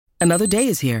Another day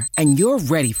is here, and you're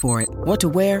ready for it. What to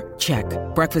wear? Check.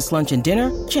 Breakfast, lunch, and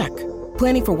dinner? Check.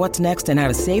 Planning for what's next and how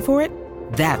to save for it?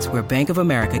 That's where Bank of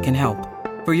America can help.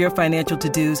 For your financial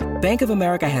to-dos, Bank of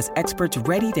America has experts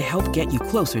ready to help get you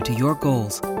closer to your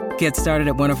goals. Get started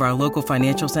at one of our local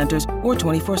financial centers or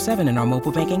 24/7 in our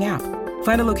mobile banking app.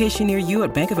 Find a location near you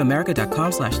at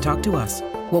bankofamerica.com/talktous.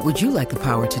 What would you like the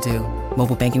power to do?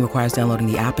 Mobile banking requires downloading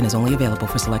the app and is only available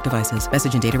for select devices.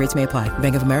 Message and data rates may apply.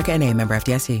 Bank of America N.A., member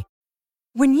FDIC.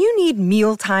 When you need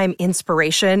mealtime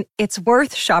inspiration, it's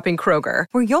worth shopping Kroger,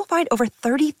 where you'll find over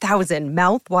 30,000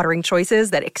 mouth-watering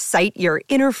choices that excite your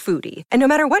inner foodie. And no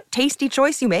matter what tasty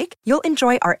choice you make, you'll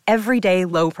enjoy our everyday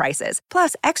low prices,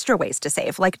 plus extra ways to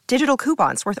save, like digital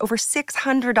coupons worth over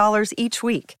 $600 each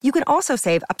week. You can also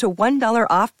save up to $1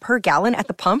 off per gallon at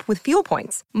the pump with fuel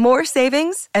points. More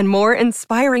savings and more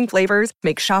inspiring flavors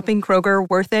make shopping Kroger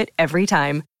worth it every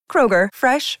time. Kroger,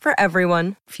 fresh for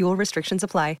everyone. Fuel restrictions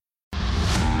apply.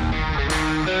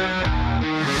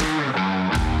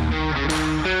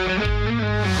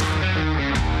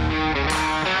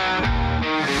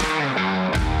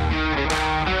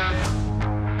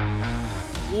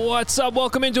 What's up?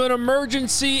 Welcome into an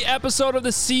emergency episode of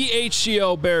the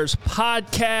CHGO Bears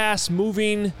podcast.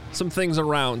 Moving some things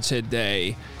around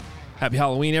today. Happy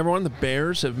Halloween, everyone. The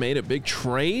Bears have made a big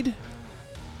trade.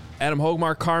 Adam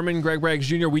Hogmar, Carmen, Greg Braggs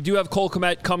Jr. We do have Cole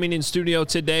Kmet coming in studio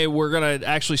today. We're going to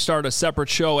actually start a separate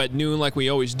show at noon like we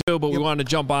always do, but we wanted to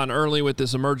jump on early with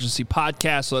this emergency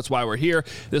podcast, so that's why we're here.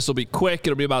 This will be quick.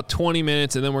 It'll be about 20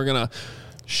 minutes, and then we're going to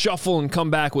shuffle and come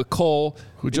back with Cole,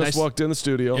 who just walked in the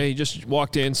studio. Yeah, he just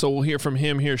walked in, so we'll hear from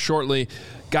him here shortly.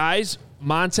 Guys,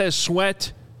 Montez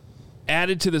Sweat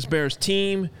added to this Bears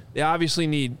team. They obviously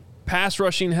need pass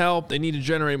rushing help. They need to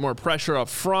generate more pressure up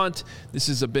front. This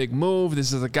is a big move.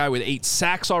 This is a guy with 8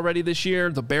 sacks already this year.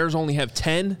 The Bears only have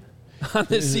 10 on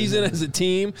this season as a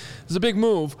team. It's a big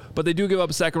move, but they do give up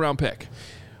a second-round pick.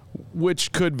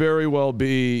 Which could very well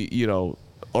be,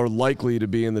 or likely to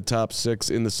be in the top 6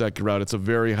 in the second round. It's a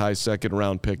very high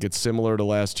second-round pick. It's similar to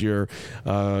last year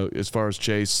as far as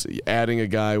Chase, adding a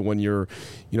guy when you're,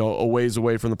 a ways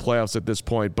away from the playoffs at this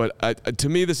point. But to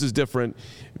me, this is different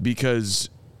because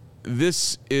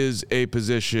this is a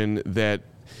position that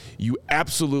you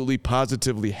absolutely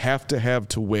positively have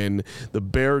to win. The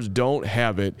Bears don't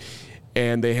have it,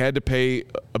 and they had to pay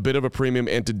a bit of a premium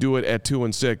and to do it at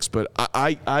 2-6. But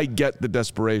I get the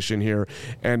desperation here,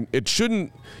 and it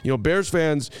shouldn't, Bears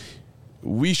fans,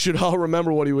 we should all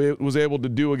remember what he was able to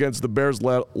do against the Bears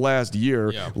last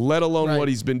year, let alone what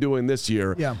he's been doing this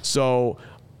year. Yeah. So,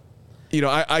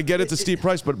 I get it's a steep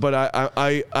price, but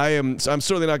I'm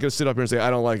certainly not going to sit up here and say I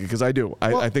don't like it, because I do.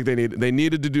 I think they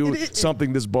needed to do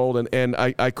something this bold, and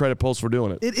I credit Pulse for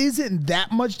doing it. It isn't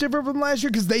that much different from last year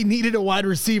because they needed a wide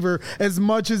receiver as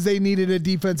much as they needed a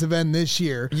defensive end this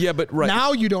year. Yeah, but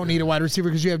now you don't need a wide receiver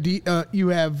because you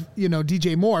have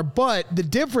DJ Moore. But the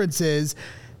difference is,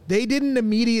 they didn't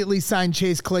immediately sign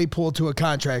Chase Claypool to a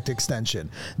contract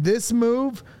extension. This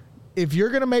move, if you're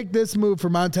going to make this move for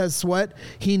Montez Sweat,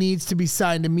 he needs to be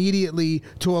signed immediately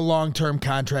to a long-term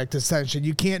contract extension.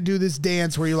 You can't do this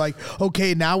dance where you're like,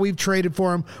 okay, now we've traded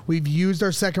for him, we've used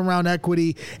our second-round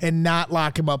equity, and not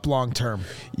lock him up long-term.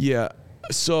 Yeah,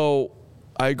 so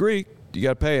I agree. You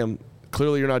got to pay him.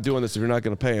 Clearly, you're not doing this if you're not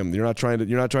going to pay him. You're not trying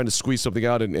to squeeze something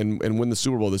out and win the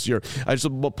Super Bowl this year. I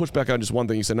just will push back on just one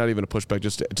thing you said, not even a pushback,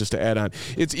 just to add on.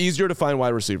 It's easier to find wide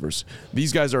receivers.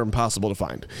 These guys are impossible to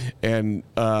find. And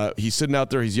he's sitting out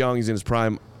there. He's young. He's in his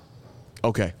prime.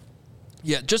 Okay.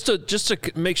 Yeah, just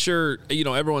to make sure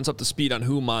everyone's up to speed on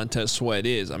who Montez Sweat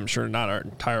is. I'm sure not our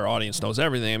entire audience knows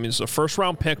everything. I mean, it's a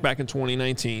first-round pick back in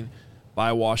 2019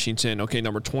 by Washington. Okay,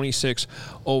 number 26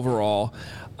 overall.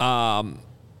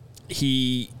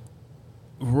 He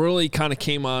really kind of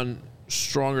came on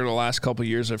stronger the last couple of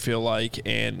years, I feel like,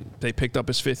 and they picked up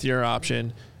his 5th-year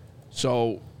option.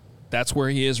 So that's where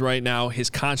he is right now. His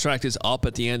contract is up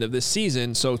at the end of this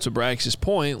season. So to Braggs'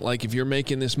 point, like, if you're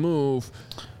making this move,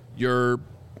 you're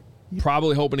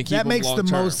probably hoping to keep him long-term. That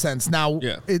makes the most sense. Now,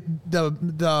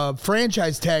 the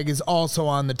franchise tag is also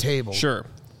on the table. Sure.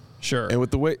 And with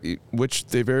the way, which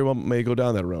they very well may go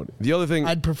down that road. The other thing,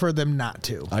 I'd prefer them not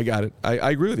to. I got it.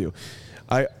 I agree with you.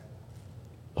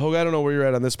 Hogue, I don't know where you're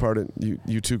at on this part,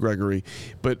 you too, Gregory.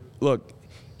 But look,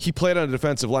 he played on a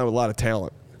defensive line with a lot of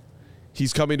talent.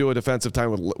 He's coming to a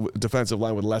defensive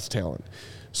line with less talent.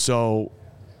 So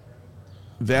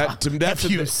have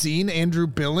you seen Andrew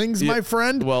Billings, my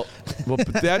friend? Well,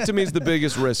 that to me is the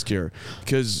biggest risk here,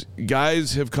 because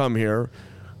guys have come here.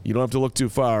 You don't have to look too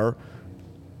far.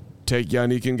 take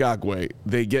Yannick Ngakoue.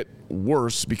 They get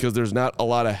worse because there's not a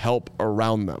lot of help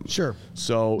around them. Sure.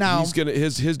 So now, he's gonna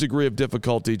his degree of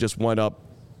difficulty just went up.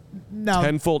 Now,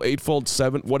 10-fold, 8-fold,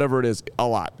 7, whatever it is, a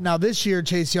lot. Now, this year,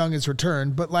 Chase Young has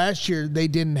returned, but last year they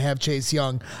didn't have Chase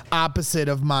Young opposite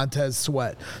of Montez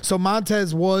Sweat. So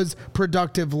Montez was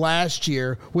productive last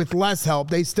year with less help.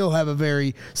 They still have a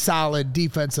very solid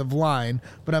defensive line,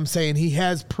 but I'm saying he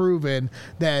has proven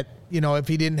that, if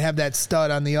he didn't have that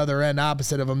stud on the other end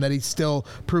opposite of him, that he still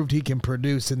proved he can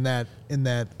produce in that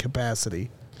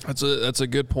capacity. That's a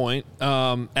good point.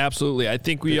 Absolutely. I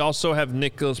think we also have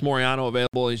Nicholas Moriano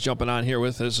available. He's jumping on here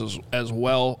with us as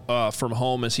well from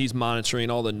home as he's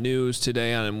monitoring all the news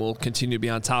today, and we'll continue to be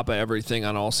on top of everything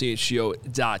on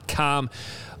allchgo.com.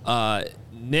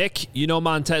 Nick,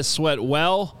 Montez Sweat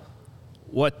well.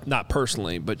 What? Not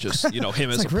personally, but just him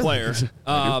as a player.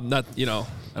 Not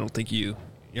I don't think you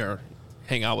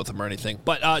hang out with him or anything.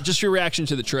 But just your reaction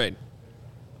to the trade.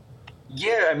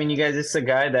 Yeah, you guys, this is a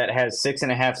guy that has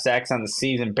 6.5 sacks on the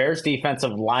season. Bears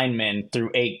defensive linemen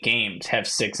through 8 games have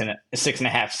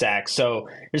 6.5 sacks. So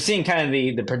you're seeing kind of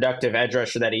the productive edge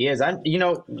rusher that he is.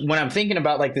 When I'm thinking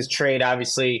about this trade,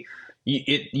 obviously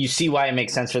you see why it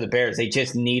makes sense for the Bears. They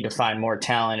just need to find more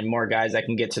talent and more guys that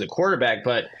can get to the quarterback.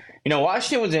 But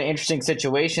Washington was an interesting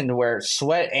situation to where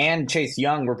Sweat and Chase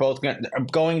Young were both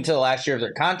going to the last year of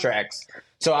their contracts.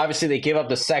 So obviously they give up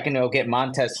the second to go get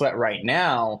Montez Sweat right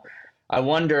now. I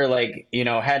wonder,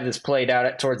 had this played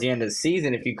out towards the end of the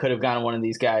season, if you could have gotten one of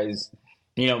these guys,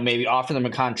 maybe offer them a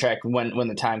contract when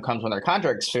the time comes when their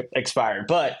contracts expired.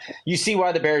 But you see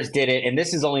why the Bears did it, and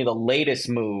this is only the latest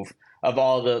move of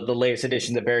all the latest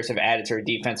additions the Bears have added to their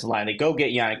defensive line. They go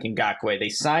get Yannick Ngakoue. They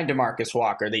sign DeMarcus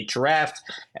Walker. They draft,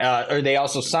 or they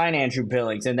also sign Andrew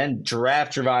Billings, and then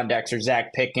draft Trevon Dexter,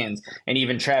 Zach Pickens, and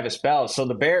even Travis Bell. So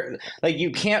the Bears,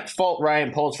 you can't fault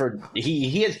Ryan Poles for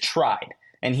he has tried.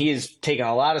 And he has taken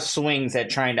a lot of swings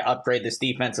at trying to upgrade this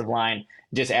defensive line,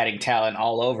 just adding talent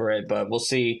all over it. But we'll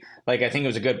see. I think it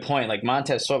was a good point.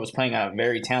 Montez Sweat was playing on a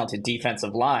very talented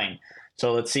defensive line.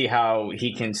 So let's see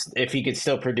if he could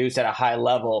still produce at a high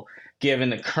level, given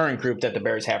the current group that the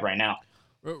Bears have right now.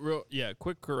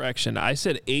 Quick correction. I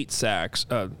said 8 sacks.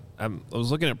 I was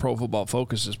looking at Pro Football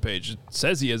Focus's page. It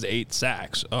says he has 8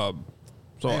 sacks.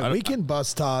 We can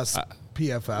bus toss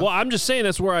PFF. Well, I'm just saying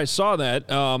that's where I saw that.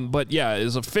 But yeah,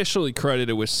 is officially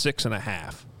credited with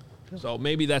 6.5. So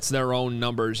maybe that's their own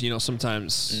numbers.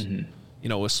 Sometimes,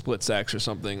 with split sacks or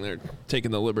something, they're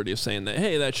taking the liberty of saying that,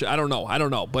 hey, that should, I don't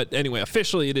know. But anyway,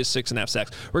 officially it is 6.5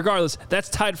 sacks. Regardless, that's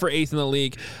tied for 8th in the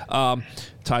league.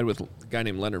 Tied with a guy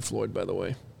named Leonard Floyd, by the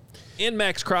way. And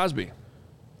Max Crosby.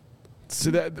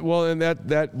 So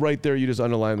that right there, you just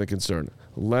underline the concern.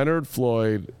 Leonard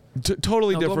Floyd.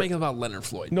 Totally different. Don't make it about Leonard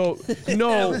Floyd. No.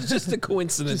 It's just a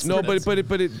coincidence. No, but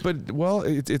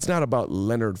it's not about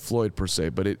Leonard Floyd per se,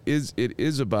 but it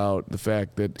is about the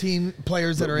fact that team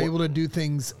players that are able to do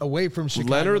things away from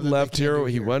Chicago. Leonard left here.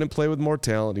 He went and played with more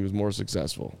talent. He was more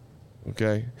successful.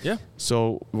 Okay. Yeah.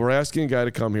 So we're asking a guy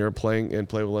to come here and play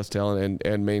with less talent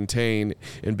and maintain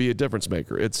and be a difference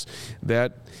maker. It's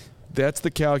that. That's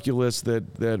the calculus that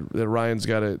Ryan's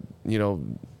got to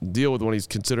deal with when he's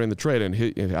considering the trade,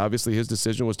 and obviously his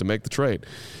decision was to make the trade.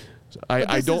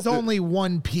 This is only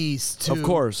one piece. Too. Of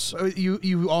course,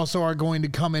 you also are going to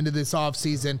come into this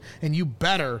offseason, and you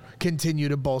better continue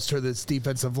to bolster this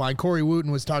defensive line. Corey Wooten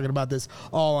was talking about this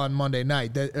all on Monday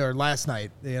night or last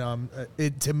night.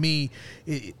 To me,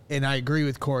 and I agree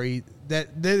with Corey that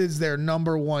is their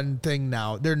number one thing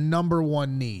now. Their number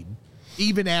one need,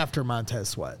 even after Montez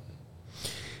Sweat.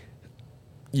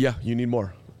 Yeah, you need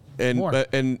more. And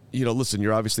listen,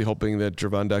 you're obviously hoping that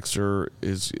Trevon Dexter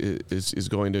is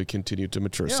going to continue to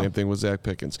mature. Yeah. Same thing with Zach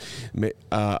Pickens.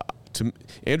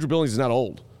 Andrew Billings is not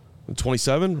old,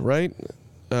 27, right?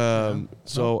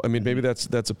 Maybe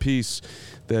that's a piece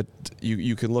that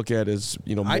you can look at as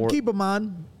more. I'd keep him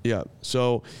on. Yeah.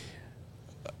 So,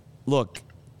 look,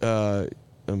 am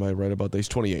I right about that? He's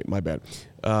 28. My bad.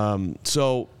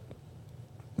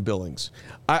 Billings,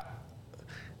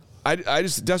 I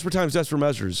just desperate times, desperate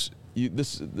measures.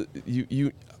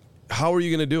 How are you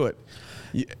going to do it?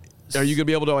 Are you going to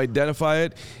be able to identify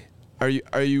it? Are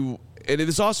you? And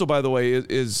this also, by the way,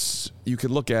 is you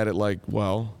can look at it like,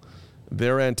 well,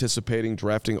 they're anticipating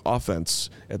drafting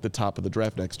offense at the top of the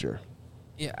draft next year.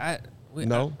 Yeah, we're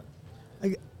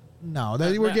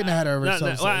getting ahead of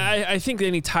ourselves. I think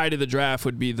any tie to the draft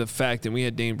would be the fact, and we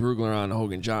had Dane Brugler on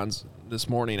Hogan Johns this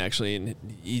morning, actually, and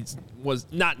he was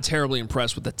not terribly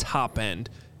impressed with the top end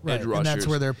edge rushers. And that's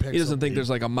where their picks He doesn't will think be. there's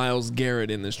like a Myles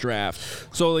Garrett in this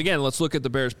draft. So again, let's look at the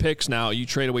Bears picks now. You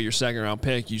trade away your second round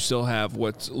pick, you still have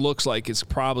what looks like it's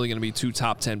probably going to be 2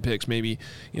 top 10 picks, maybe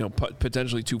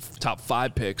potentially 2 top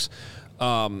 5 picks,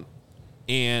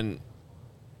 and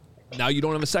now you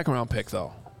don't have a second round pick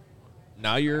though.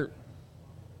 Now you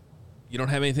don't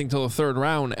have anything till the third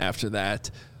round after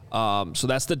that. So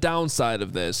that's the downside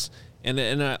of this. And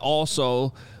I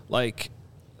also, like,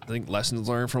 I think lessons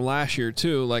learned from last year,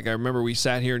 too. Like, I remember we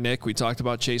sat here, Nick, we talked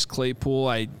about Chase Claypool.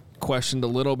 I questioned a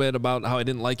little bit about how I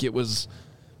didn't like it was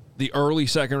the early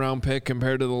second-round pick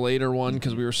compared to the later one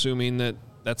because we were assuming that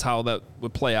that's how that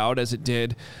would play out as it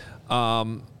did.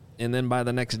 And then by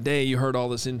the next day, you heard all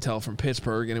this intel from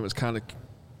Pittsburgh, and it was kind of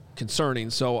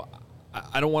concerning. So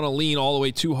I don't want to lean all the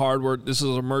way too hard where this is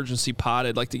an emergency pod.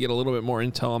 I'd like to get a little bit more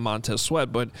intel on Montez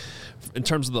Sweat. But in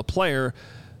terms of the player,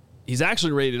 he's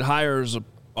actually rated higher as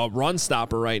a run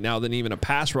stopper right now than even a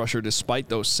pass rusher despite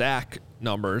those sack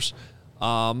numbers.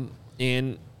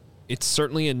 And it's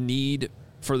certainly a need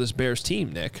for this Bears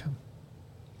team, Nick.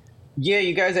 Yeah,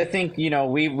 you guys, I think,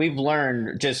 we've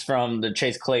learned just from the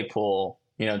Chase Claypool,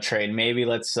 trade. Maybe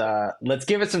let's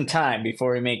give it some time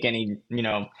before we make any,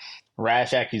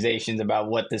 rash accusations about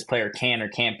what this player can or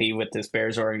can't be with this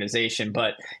Bears organization.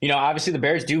 But, obviously the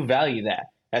Bears do value that.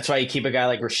 That's why you keep a guy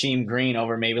like Rasheem Green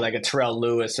over maybe like a Terrell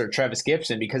Lewis or Travis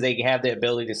Gibson because they have the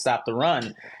ability to stop the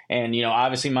run. And,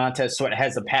 obviously Montez Sweat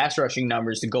has the pass rushing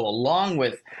numbers to go along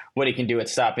with what he can do at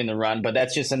stopping the run. But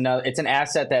that's just it's an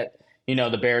asset that,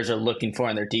 the Bears are looking for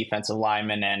in their defensive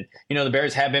linemen. And, the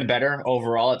Bears have been better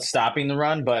overall at stopping the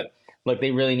run, but look,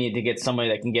 they really need to get somebody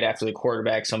that can get after the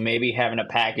quarterback. So maybe having a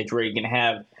package where you can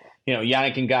have,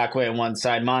 Yannick Ngakoue on one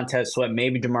side, Montez Sweat,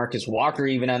 maybe DeMarcus Walker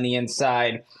even on the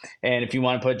inside. And if you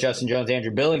want to put Justin Jones,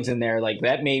 Andrew Billings in there, like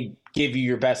that may give you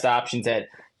your best options at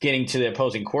getting to the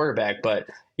opposing quarterback. But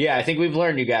yeah, I think we've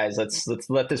learned, you guys. Let's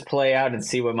let this play out and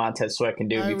see what Montez Sweat can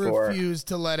do before. I refuse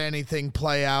to let anything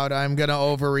play out. I'm going to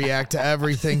overreact to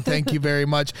everything. Thank you very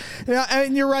much. Yeah,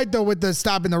 and you're right though with the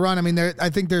stopping the run. I mean, I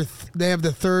think they have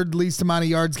the third least amount of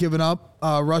yards given up,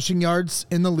 rushing yards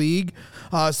in the league.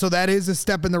 So that is a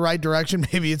step in the right direction.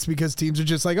 Maybe it's because teams are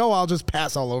just like, oh, I'll just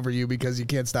pass all over you because you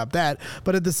can't stop that.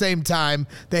 But at the same time,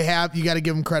 you got to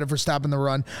give them credit for stopping the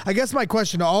run. I guess my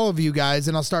question to all of you guys,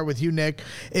 and I'll start with you, Nick,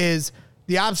 is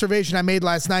the observation I made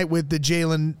last night with the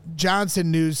Jalen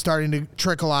Johnson news starting to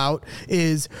trickle out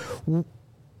is,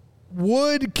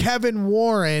 would Kevin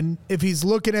Warren, if he's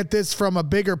looking at this from a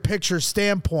bigger picture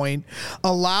standpoint,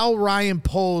 allow Ryan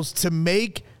Poles to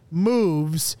make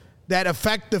moves that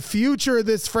affect the future of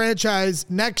this franchise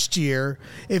next year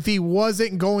if he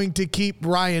wasn't going to keep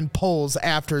Ryan Poles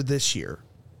after this year?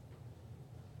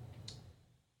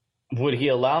 Would he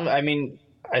allow him? I mean,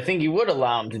 I think you would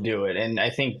allow him to do it. And I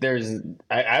think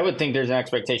I would think there's an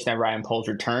expectation that Ryan Poles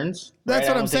returns. That's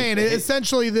what I'm saying.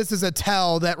 Essentially, this is a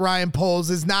tell that Ryan Poles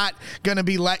is not going to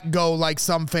be let go like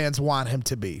some fans want him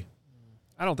to be.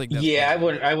 I don't think that's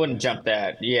I wouldn't jump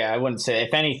that. Yeah, I wouldn't say.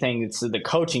 If anything, it's the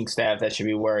coaching staff that should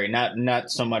be worried,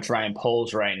 not so much Ryan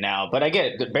Poles right now. But I get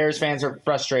it. The Bears fans are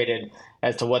frustrated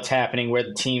as to what's happening, where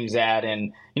the team's at,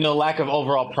 and lack of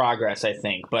overall progress, I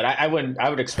think. But I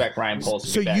would expect Ryan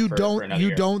Poles to be back for another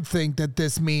year. Don't think that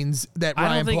this means that Ryan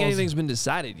Poles... I don't think anything's been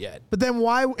decided yet. But then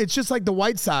why? It's just like the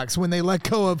White Sox when they let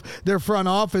go of their front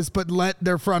office, but let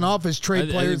their front office trade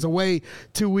players away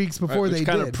 2 weeks before they did. Which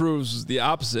kind of proves the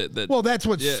opposite. Well, that's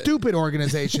what stupid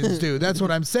organizations do. That's what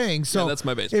I'm saying. So that's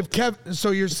my baseball. So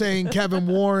you're saying Kevin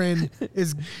Warren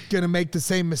is going to make the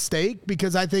same mistake?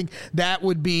 Because I think that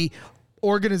would be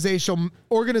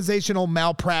organizational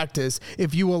malpractice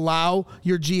if you allow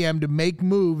your GM to make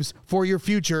moves for your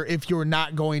future if you're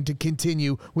not going to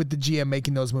continue with the GM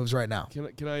making those moves right now.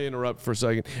 Can I interrupt for a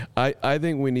second? I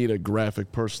think we need a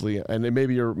graphic personally, and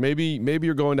maybe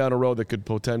you're going down a road that could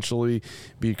potentially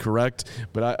be correct,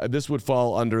 but this would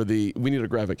fall under we need a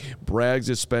graphic.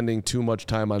 Braggs is spending too much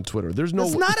time on Twitter. It's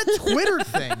not a Twitter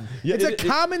thing. It's a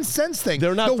common sense thing.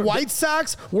 The White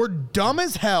Sox were dumb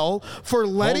as hell for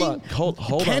letting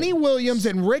Kenny Williams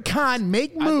and Rick Hahn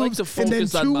make moves, and then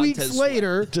 2 weeks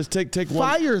later,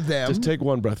 fire them. Just take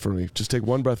one breath for me.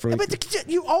 But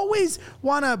you always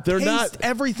want to paste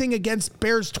everything against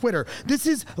Bears Twitter. This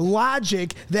is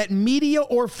logic that media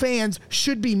or fans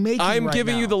should be making. I'm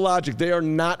giving you the logic. They are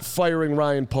not firing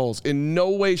Ryan Poles in no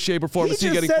way, shape, or form. He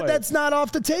just said that's not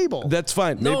off the table. That's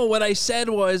fine. No, what I said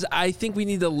was I think we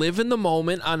need to live in the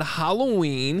moment on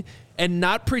Halloween and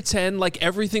not pretend like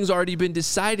everything's already been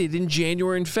decided in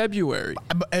January and February.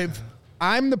 If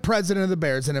I'm the president of the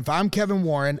Bears, and if I'm Kevin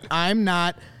Warren, I'm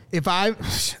not.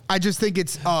 I just think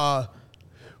it's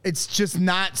just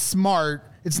not smart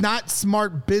It's not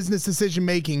smart business decision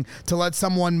making to let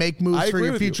someone make moves for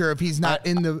your future if he's not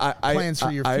in the plans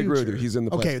for your future. I agree with you. He's in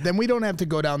the plans. Okay, then we don't have to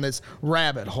go down this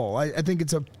rabbit hole. I think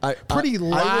it's a pretty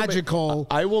logical.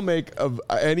 I will make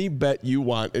any bet you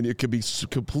want, and it could be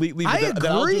completely. I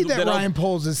agree that Ryan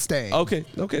Poles is staying. Okay.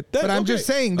 But I'm just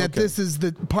saying that this is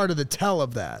the part of the tell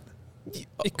of that.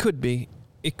 It could be.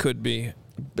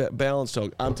 Balanced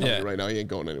talk. I'm telling you right now, he ain't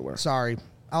going anywhere. Sorry.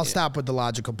 I'll stop with the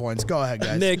logical points. Go ahead,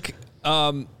 guys. Nick,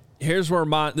 here's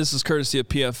where this is courtesy of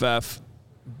PFF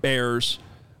Bears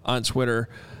on Twitter.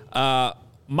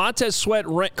 Montez Sweat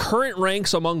current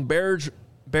ranks among Bears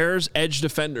edge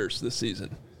defenders this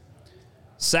season.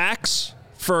 Sacks,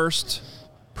 first.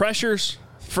 Pressures,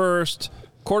 first.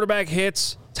 Quarterback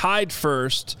hits, tied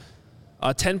first.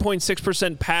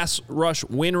 10.6% pass rush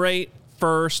win rate,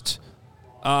 first.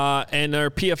 And their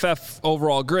PFF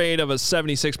overall grade of a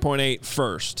 76.8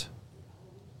 first.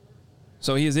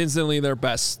 So he is instantly their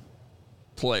best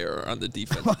player on the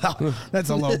defense. Wow, that's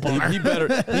a low bar. he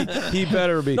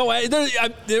better be. No,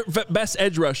 they're best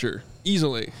edge rusher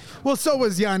easily. Well, so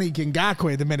was Yannick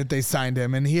Ngakoue the minute they signed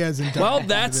him, and he hasn't done. Well,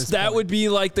 that would be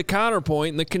like the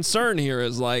counterpoint, and the concern here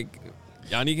is like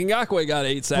Yannick Ngakoue got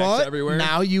 8 sacks everywhere.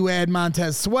 Now you add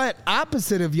Montez Sweat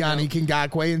opposite of Yannick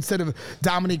Ngakoue instead of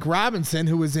Dominique Robinson,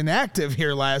 who was inactive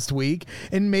here last week,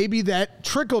 and maybe that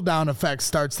trickle-down effect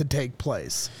starts to take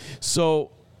place.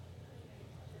 So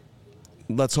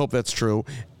let's hope that's true.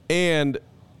 And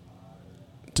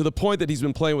to the point that he's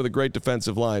been playing with a great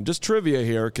defensive line. Just trivia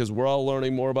here, because we're all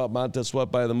learning more about Montez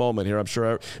Sweat by the moment here. I'm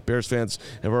sure Bears fans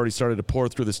have already started to pour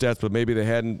through the stats, but maybe they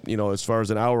hadn't, as far as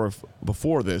an hour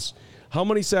before this. How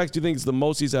many sacks do you think is the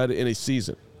most he's had in a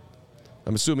season?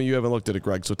 I'm assuming you haven't looked at it,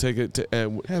 Greg. So take it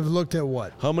to. Have looked at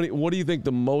what? What do you think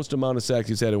the most amount of sacks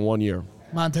he's had in 1 year?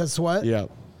 Montez Sweat? Yeah.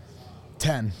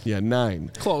 10. Yeah,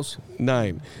 9. Close.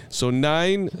 9. So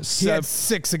 9, 7. He had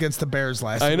 6 against the Bears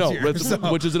last year. I know,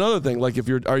 which is another thing. Like,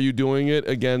 are you doing it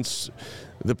against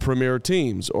the premier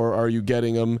teams, or are you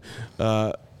getting them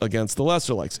against the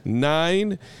lesser likes?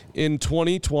 9 in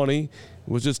 2020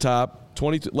 was his top.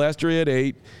 Last year he had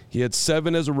 8. He had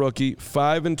 7 as a rookie,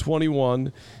 5 in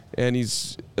 21, and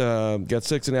he's got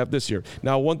 6.5 this year.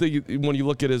 Now, one thing when you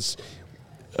look at his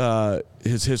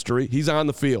history, he's on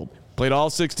the field. Played all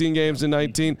 16 games in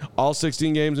 19, all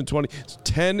 16 games in 20,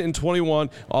 10 in 21,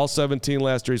 all 17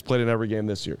 last year. He's played in every game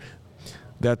this year.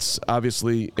 That's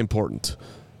obviously important.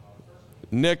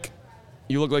 Nick,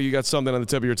 you look like you got something on the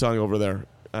tip of your tongue over there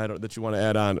that you want to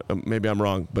add on. Maybe I'm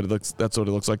wrong, but that's what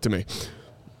it looks like to me.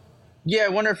 Yeah, I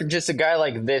wonder if just a guy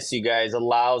like this, you guys,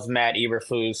 allows Matt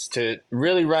Eberflus to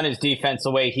really run his defense the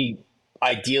way he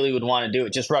ideally would want to do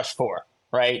it. Just rush 4,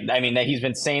 right? I mean, he's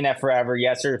been saying that forever.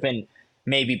 Yes, there have been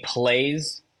maybe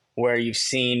plays where you've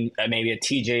seen maybe a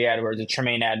TJ Edwards, a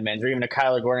Tremaine Edmonds, or even a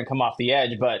Kyler Gordon come off the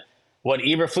edge. But what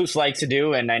Eberflus likes to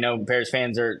do, and I know Bears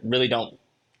fans really don't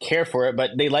care for it,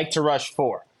 but they like to rush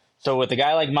 4. So with a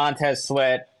guy like Montez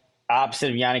Sweat,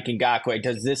 opposite of Yannick Ngakoue,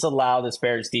 does this allow this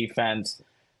Bears defense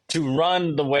to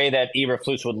run the way that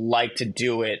Eberflus would like to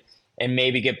do it and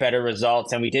maybe get better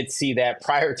results? And we did see that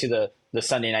prior to the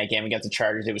Sunday night game against the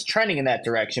Chargers. It was trending in that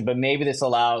direction, but maybe this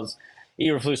allows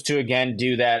Eberflus to, again,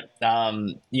 do that,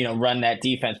 run that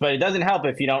defense. But it doesn't help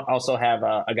if you don't also have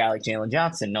a guy like Jalen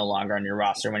Johnson no longer on your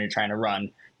roster when you're trying to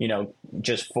run,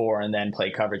 just 4 and then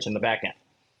play coverage in the back end.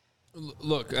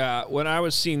 Look, when I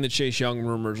was seeing the Chase Young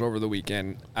rumors over the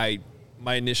weekend,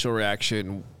 my initial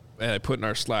reaction – and I put in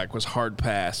our Slack was hard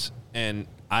pass, and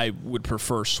I would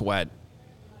prefer Sweat.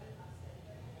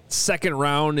 Second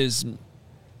round is,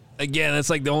 again, that's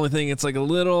like the only thing. It's like a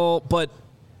little, but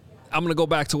I'm going to go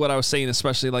back to what I was saying,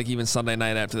 especially like even Sunday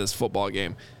night after this football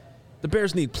game. The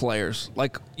Bears need players.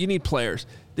 Like, you need players.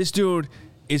 This dude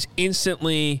is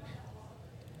instantly,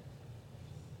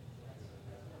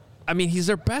 I mean, he's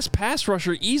their best pass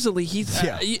rusher easily.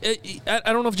 I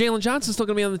don't know if Jalen Johnson's still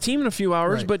going to be on the team in a few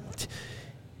hours, but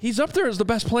he's up there as the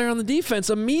best player on the defense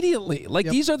immediately.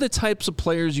 These are the types of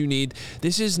players you need.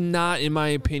 This is not, in my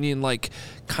opinion, like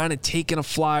kind of taking a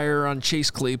flyer on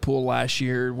Chase Claypool last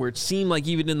year, where it seemed like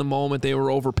even in the moment they were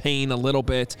overpaying a little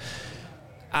bit.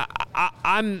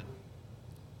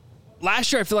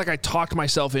 Last year, I feel like I talked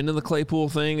myself into the Claypool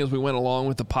thing as we went along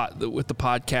with the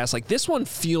podcast. Like, this one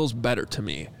feels better to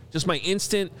me. Just my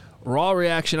instant raw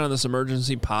reaction on this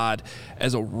emergency pod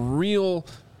as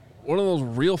one of those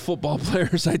real football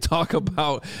players I talk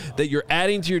about that you're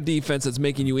adding to your defense that's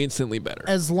making you instantly better.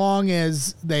 As long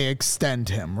as they extend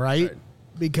him, right?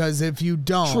 Because if you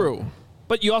don't. True.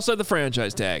 But you also have the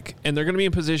franchise tag, and they're going to be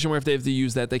in a position where if they have to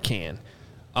use that, they can.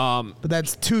 But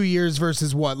that's 2 years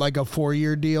versus what, like a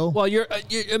 4-year deal? Well, you're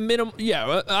a minimum.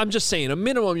 Yeah, I'm just saying a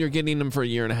minimum. You're getting them for a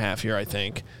year and a half here, I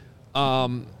think.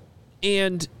 And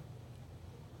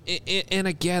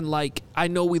again, like, I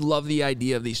know we love the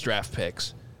idea of these draft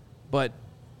picks, but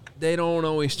they don't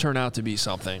always turn out to be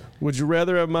something. Would you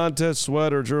rather have Montez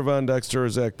Sweat or Jervon Dexter or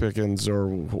Zach Pickens or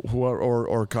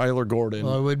Kyler Gordon?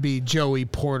 Well, it would be Joey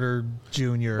Porter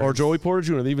Jr. Or Joey Porter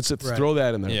Jr. They even throw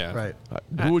that in there. Yeah. Right.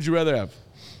 Who would you rather have?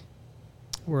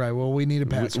 Right. Well, we need a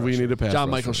pass rusher. We need a pass John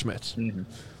rusher. Michael Schmitz. Mm-hmm.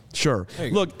 Sure.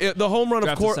 Look, the home run,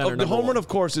 of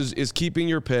course, is keeping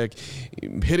your pick,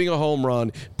 hitting a home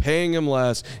run, paying him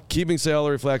less, keeping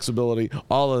salary flexibility,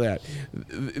 all of that.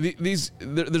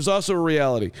 There's also a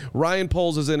reality. Ryan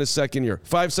Poles is in his second year.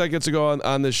 5 seconds ago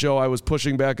on this show, I was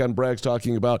pushing back on Braggs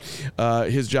talking about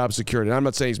his job security. And I'm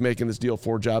not saying he's making this deal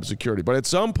for job security, but at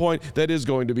some point, that is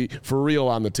going to be for real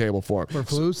on the table for him. For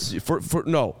Flus?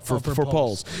 For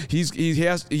Poles.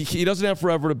 He doesn't have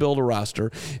forever to build a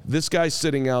roster. This guy's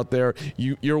sitting out there.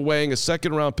 You're weighing a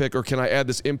second-round pick, or can I add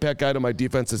this impact guy to my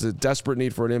defense? There's a desperate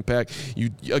need for an impact.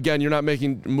 You're not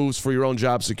making moves for your own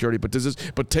job security, but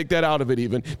take that out of it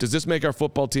even. Does this make our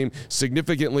football team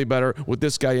significantly better with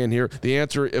this guy in here? The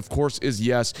answer, of course, is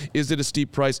yes. Is it a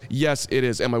steep price? Yes, it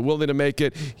is. Am I willing to make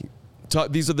it?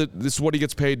 This is what he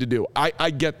gets paid to do.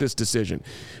 I get this decision.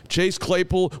 Chase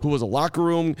Claypool, who was a locker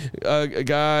room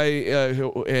guy,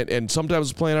 and sometimes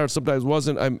was playing hard, sometimes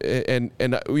wasn't,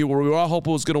 and we were all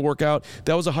hoping it was going to work out.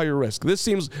 That was a higher risk. This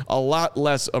seems a lot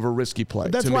less of a risky play.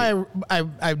 That's why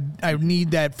I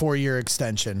need that 4-year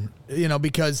extension.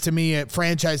 Because to me, a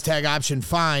franchise tag option,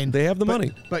 fine. They have the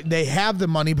money. But they have the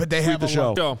money, but they have a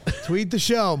lot. Tweet the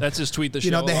show. That's just tweet the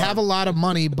show. They have a lot of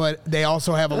money, but they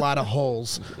also have a lot of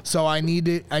holes. So I need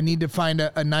to find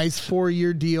a nice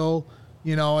 4-year deal,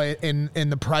 and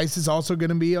the price is also going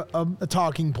to be a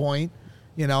talking point.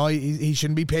 He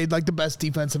shouldn't be paid like the best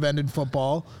defensive end in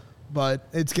football, but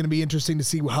it's going to be interesting to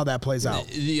see how that plays out.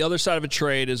 The other side of a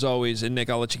trade is always, and Nick,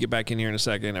 I'll let you get back in here in a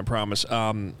second, I promise,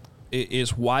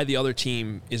 is why the other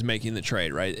team is making the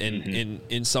trade, right? And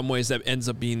in some ways that ends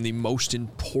up being the most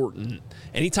important.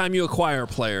 Anytime you acquire a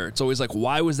player, it's always like,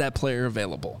 why was that player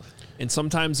available? And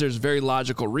sometimes there's very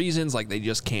logical reasons, like they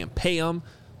just can't pay them.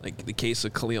 Like the case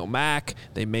of Khalil Mack,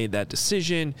 they made that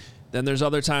decision. Then there's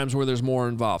other times where there's more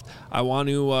involved. I want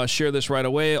to share this right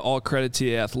away. All credit to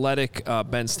The Athletic.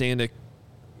 Ben Standick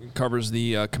covers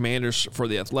the Commanders for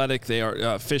The Athletic. They are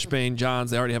Fishbane, Johns.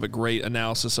 They already have a great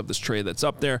analysis of this trade that's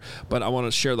up there, but I want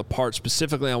to share the part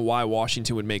specifically on why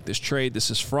Washington would make this trade. This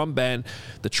is from Ben.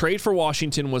 The trade for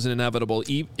Washington was inevitable,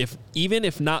 even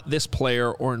if not this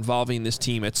player or involving this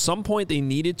team. At some point, they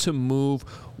needed to move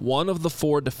one of the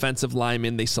 4 defensive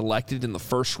linemen they selected in the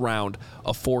first round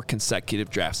of 4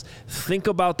 consecutive drafts. Think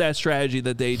about that strategy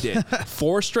that they did.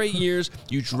 4 straight years,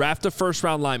 you draft a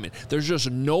first-round lineman. There's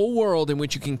just no world in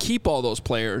which you can keep all those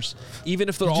players, even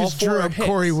if they're all 4 hits. You just drew up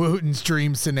Corey Wooten's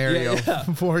dream scenario.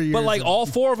 4 years. But like all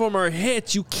 4 of them are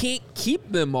hits. You can't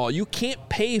keep them all. You can't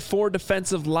pay 4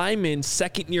 defensive linemen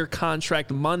second-year contract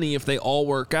money if they all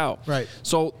work out. Right.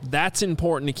 So that's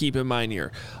important to keep in mind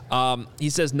here.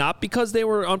 He says, not because they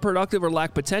were unproductive or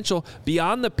lack potential.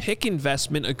 Beyond the pick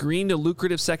investment, agreeing to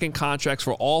lucrative second contracts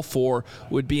for all 4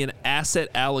 would be an asset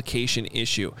allocation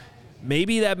issue.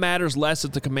 Maybe that matters less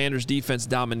if the Commanders' defense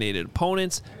dominated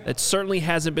opponents. That certainly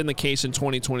hasn't been the case in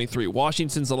 2023.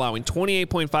 Washington's allowing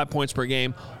 28.5 points per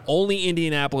game. Only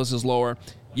Indianapolis is lower.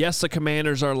 Yes, the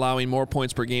Commanders are allowing more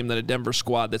points per game than a Denver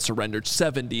squad that surrendered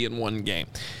 70 in one game.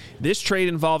 This trade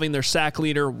involving their sack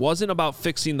leader wasn't about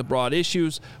fixing the broad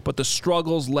issues, but the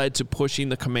struggles led to pushing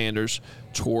the Commanders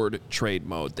toward trade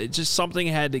mode. It's just something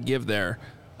had to give there.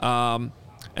 And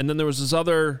then there was this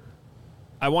other...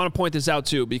 I want to point this out,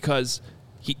 too, because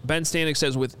Ben Stanek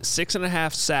says with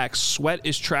 6.5 sacks, Sweat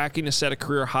is tracking to set a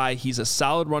career high. He's a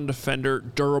solid run defender,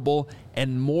 durable,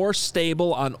 and more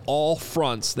stable on all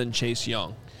fronts than Chase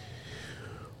Young.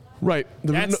 Right.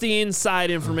 That's the inside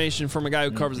information from a guy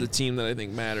who covers the team that I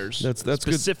think matters. That's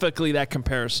specifically good. That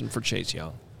comparison for Chase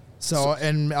Young.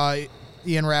 And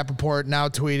Ian Rappaport now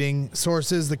tweeting,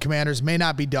 sources, the Commanders may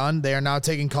not be done. They are now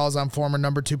taking calls on former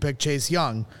number 2 pick Chase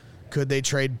Young. Could they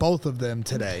trade both of them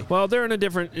today? Well, they're in a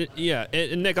different – yeah.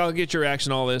 And, Nick, I'll get your reaction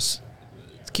to all this.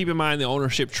 Keep in mind the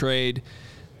ownership trade.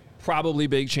 Probably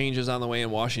big changes on the way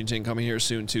in Washington coming here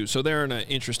soon, too. So they're in an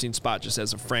interesting spot just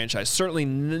as a franchise. Certainly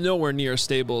nowhere near as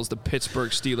stable as the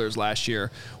Pittsburgh Steelers last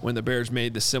year when the Bears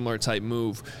made the similar type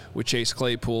move with Chase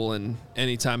Claypool. And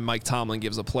anytime Mike Tomlin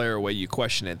gives a player away, you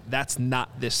question it. That's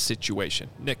not this situation.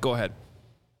 Nick, go ahead.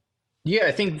 Yeah,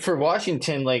 I think for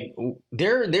Washington, like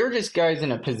they're just guys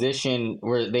in a position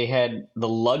where they had the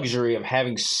luxury of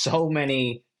having so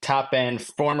many top end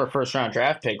former first round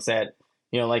draft picks that,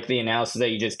 like the analysis that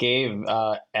you just gave,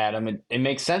 Adam, it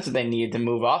makes sense that they needed to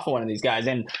move off of one of these guys.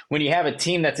 And when you have a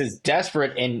team that's as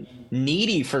desperate and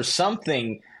needy for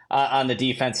something on the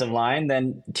defensive line,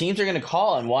 then teams are going to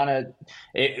call and want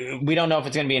to. We don't know if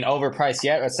it's going to be an overpriced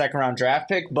yet, a second round draft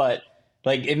pick, but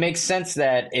like it makes sense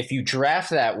that if you draft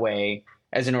that way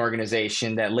as an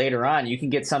organization, that later on you can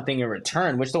get something in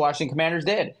return, which the Washington Commanders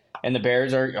did. And the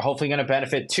Bears are hopefully going to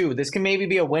benefit too. This can maybe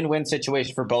be a win-win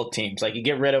situation for both teams. Like you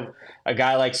get rid of a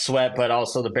guy like Sweat, but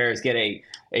also the Bears get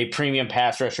a premium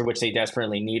pass rusher, which they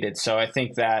desperately needed. So I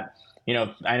think that,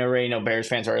 I already know Bears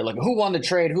fans are like, who won the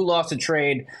trade? Who lost the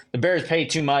trade? The Bears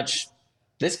paid too much.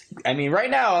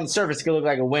 Right now on the surface, it could look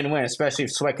like a win-win, especially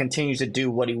if Sweat continues to do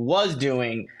what he was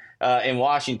doing in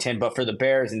Washington, but for the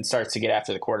Bears and starts to get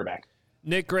after the quarterback.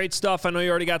 Nick, great stuff. I know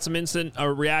you already got some instant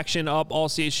reaction up,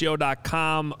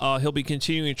 allchgo.com. He'll be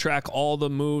continuing to track all the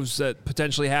moves that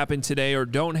potentially happen today or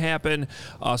don't happen.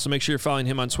 So make sure you're following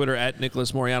him on Twitter at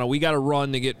Nicholas Moriano. We got to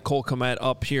run to get Cole Kmet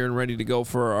up here and ready to go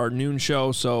for our noon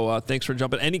show. So thanks for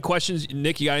jumping. Any questions?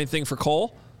 Nick, you got anything for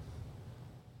Cole?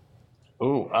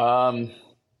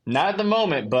 Not at the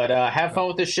moment, but have fun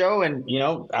with the show. And,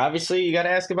 obviously you got to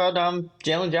ask about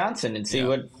Jalen Johnson and see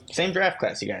what same draft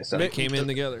class you guys. So. Came in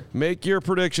together. Make your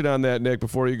prediction on that, Nick,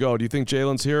 before you go. Do you think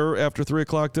Jalen's here after 3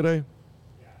 o'clock today?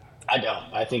 I don't.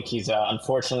 I think he's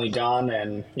unfortunately gone.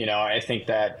 And, I think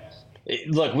that,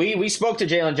 look, we spoke to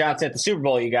Jalen Johnson at the Super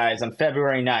Bowl, you guys, on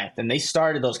February 9th, and they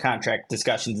started those contract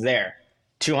discussions there.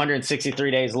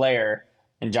 263 days later.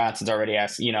 And Johnson's already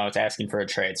asking for a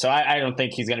trade. So I don't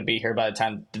think he's going to be here by the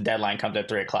time the deadline comes at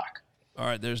 3 o'clock. All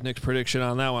right, there's Nick's prediction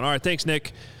on that one. All right, thanks,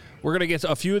 Nick. We're going to get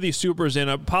a few of these supers in.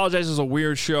 I apologize, it's a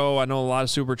weird show. I know a lot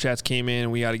of super chats came in.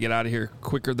 We got to get out of here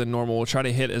quicker than normal. We'll try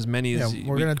to hit as many as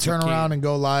we're going to turn around and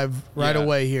go live right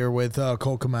away here with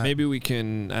Cole Kmet. Maybe we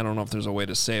can, I don't know if there's a way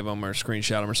to save them or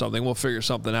screenshot them or something. We'll figure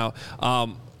something out.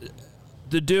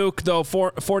 The Duke, though,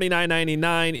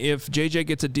 $49.99. If JJ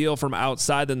gets a deal from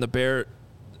outside, then the Bears,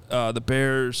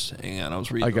 hang on, I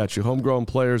was reading. I got you. Homegrown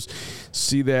players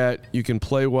see that you can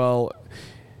play well,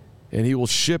 and he will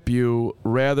ship you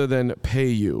rather than pay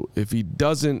you. If he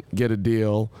doesn't get a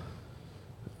deal,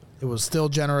 it will still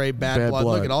generate bad blood.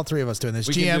 Look at all three of us doing this.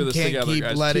 GM can't keep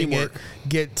letting it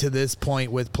get to this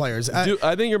point with players. Duke,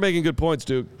 I think you're making good points,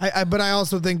 Duke. But I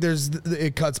also think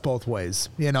it cuts both ways.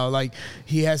 Like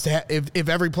he has to. If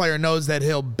every player knows that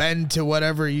he'll bend to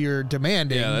whatever you're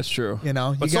demanding. Yeah, that's true.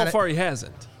 But so far he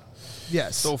hasn't.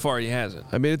 Yes. So far, he hasn't.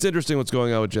 I mean, it's interesting what's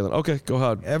going on with Jalen. Okay, go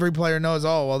ahead. Every player knows,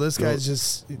 this guy's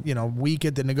just, weak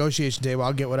at the negotiation table.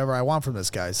 I'll get whatever I want from this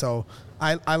guy. So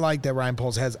I like that Ryan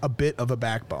Poles has a bit of a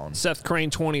backbone. Seth Crane,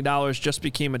 $20, just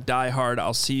became a diehard.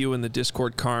 I'll see you in the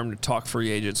Discord, Carm, to talk free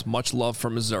agents. Much love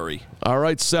from Missouri. All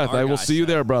right, Seth. I will see you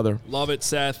there, brother. Love it,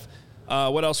 Seth.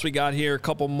 What else we got here? A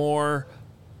couple more.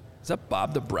 Is that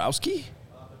Bob Dabrowski?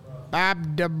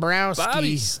 Bob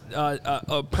Dabrowski.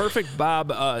 A perfect Bob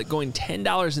going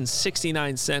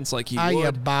 $10.69 like he would.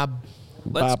 Hiya, Bob.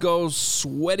 Let's go,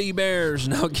 sweaty Bears.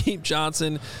 Now keep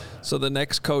Johnson so the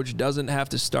next coach doesn't have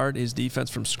to start his defense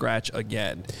from scratch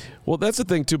again. Well, that's the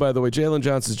thing, too, by the way. Jalen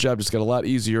Johnson's job just got a lot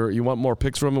easier. You want more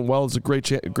picks from him? Well, it's a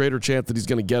greater chance that he's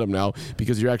going to get them now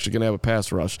because you're actually going to have a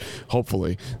pass rush,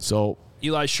 hopefully. So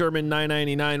Eli Sherman,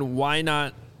 $9.99. Why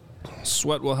not?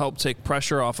 Sweat will help take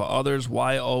pressure off of others.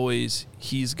 Why always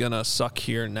he's going to suck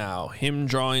here now? Him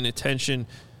drawing attention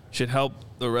should help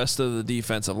the rest of the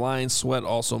defensive line. Sweat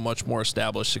also much more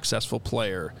established, successful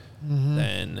player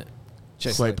than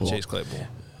Chase Claypool.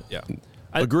 Yeah.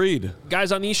 Agreed.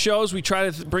 Guys, on these shows, we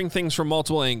try to bring things from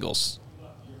multiple angles.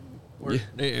 We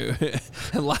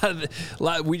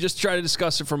just try to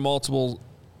discuss it from multiple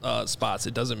spots.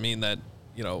 It doesn't mean that,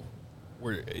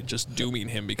 we're just dooming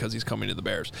him because he's coming to the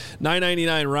Bears.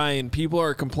 $9.99, Ryan. People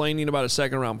are complaining about a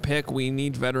second-round pick. We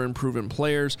need veteran-proven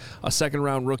players. A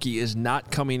second-round rookie is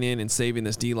not coming in and saving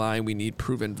this D-line. We need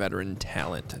proven veteran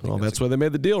talent. Well, that's why they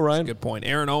made the deal, Ryan. Good point.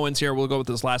 Aaron Owens here. We'll go with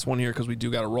this last one here because we do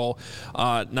got to roll.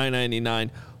 $9.99.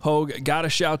 Hogue, got to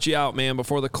shout you out, man.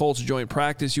 Before the Colts joined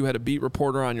practice, you had a beat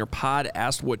reporter on your pod,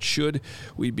 asked what should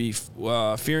we be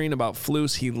fearing about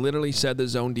Flus. He literally said the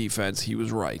zone defense. He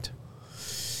was right.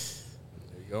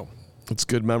 Go. It's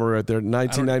good memory right there.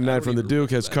 $19.99 from the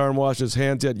Duke. Has Carm washed his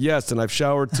hands yet? Yes, and I've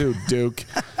showered too, Duke.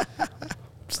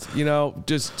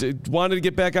 Just wanted to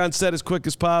get back on set as quick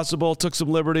as possible. Took some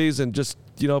liberties and just,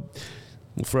 we'll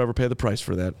forever pay the price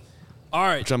for that. All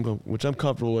right. Which I'm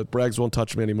comfortable with. Braggs won't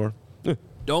touch me anymore.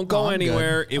 Don't go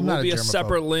anywhere. It will be a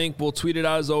separate link. We'll tweet it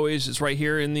out as always. It's right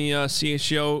here in the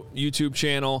CHGO YouTube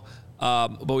channel.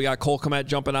 But we got Cole Kmet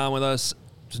jumping on with us.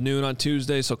 It's noon on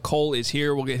Tuesday, so Cole is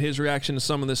here. We'll get his reaction to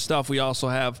some of this stuff. We also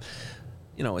have,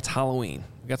 it's Halloween.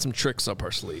 We got some tricks up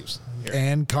our sleeves. Here.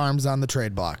 And Carm's on the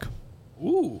trade block.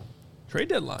 Ooh, trade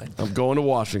deadline. I'm going to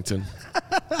Washington.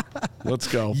 Let's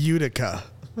go. Utica.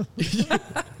 Hit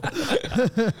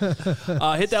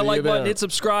that like button, hit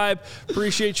subscribe.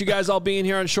 Appreciate you guys all being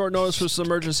here on short notice for this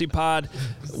emergency pod.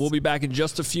 We'll be back in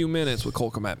just a few minutes with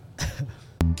Cole Kmet.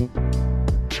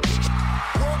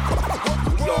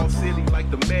 We all silly like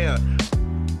the mayor.